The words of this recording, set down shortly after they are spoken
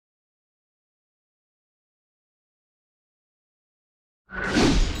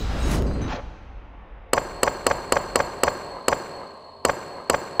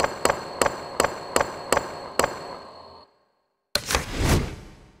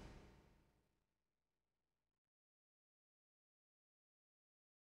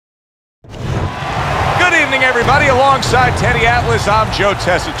Everybody, alongside Teddy Atlas, I'm Joe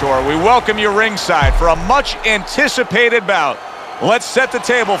Tessitore. We welcome you ringside for a much-anticipated bout. Let's set the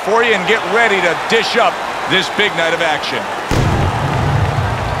table for you and get ready to dish up this big night of action.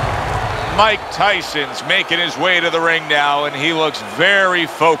 Mike Tyson's making his way to the ring now, and he looks very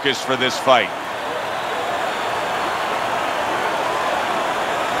focused for this fight.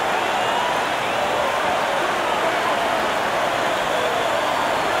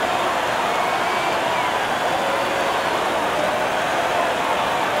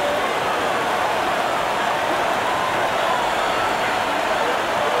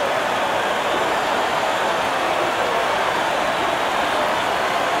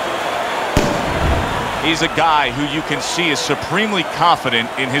 He's a guy who you can see is supremely confident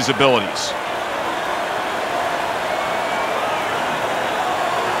in his abilities.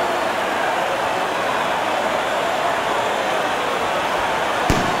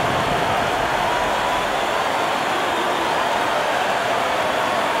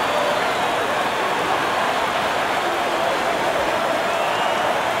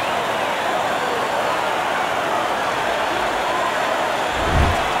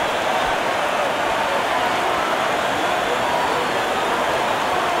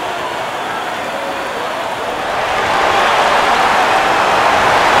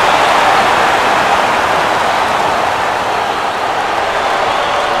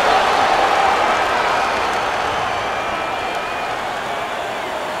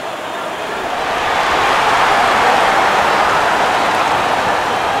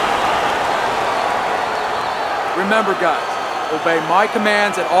 Remember, guys, obey my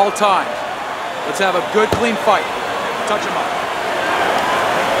commands at all times. Let's have a good, clean fight. Touch him up.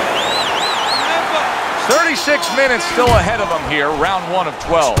 36 minutes still ahead of him here, round 1 of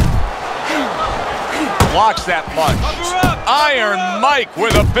 12. Blocks that punch. Iron Mike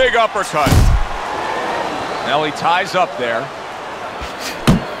with a big uppercut. Now he ties up there.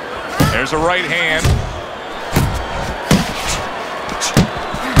 There's a right hand.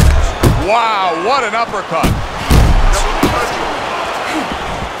 Wow, what an uppercut.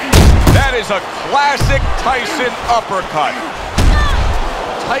 That is a classic Tyson uppercut.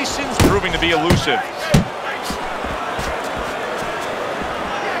 Tyson's proving to be elusive.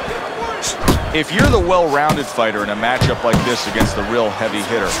 If you're the well-rounded fighter in a matchup like this against the real heavy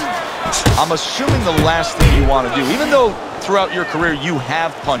hitter, I'm assuming the last thing you want to do, even though throughout your career you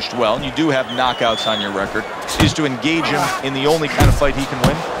have punched well and you do have knockouts on your record, is to engage him in the only kind of fight he can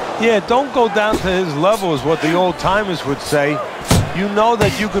win. Yeah, don't go down to his level is what the old-timers would say. You know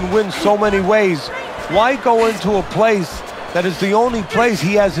that you can win so many ways. Why go into a place that is the only place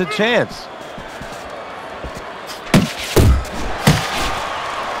he has a chance?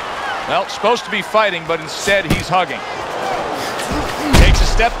 Well, supposed to be fighting, but instead he's hugging. Takes a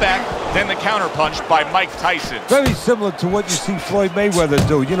step back, then the counterpunch by Mike Tyson. Very similar to what you see Floyd Mayweather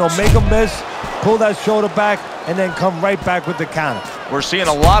do. You know, make a miss, pull that shoulder back, and then come right back with the counter. We're seeing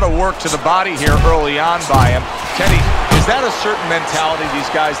a lot of work to the body here early on by him. Teddy, is that a certain mentality, these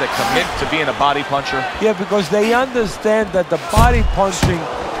guys that commit to being a body puncher? Yeah, because they understand that the body punching,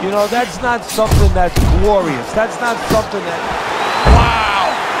 you know, that's not something that's glorious. That's not something that... Wow!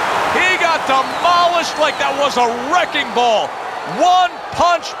 He got demolished like that was a wrecking ball. One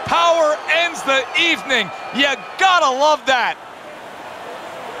punch power ends the evening. You gotta love that.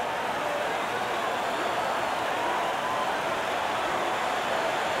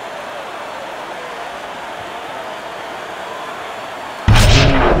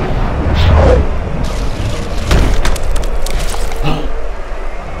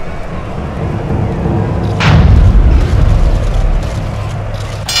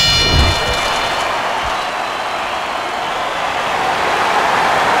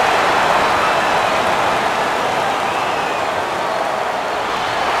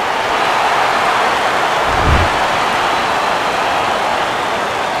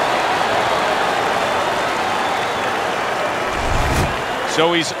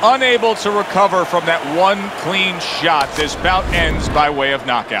 So he's unable to recover from that one clean shot. This bout ends by way of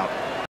knockout.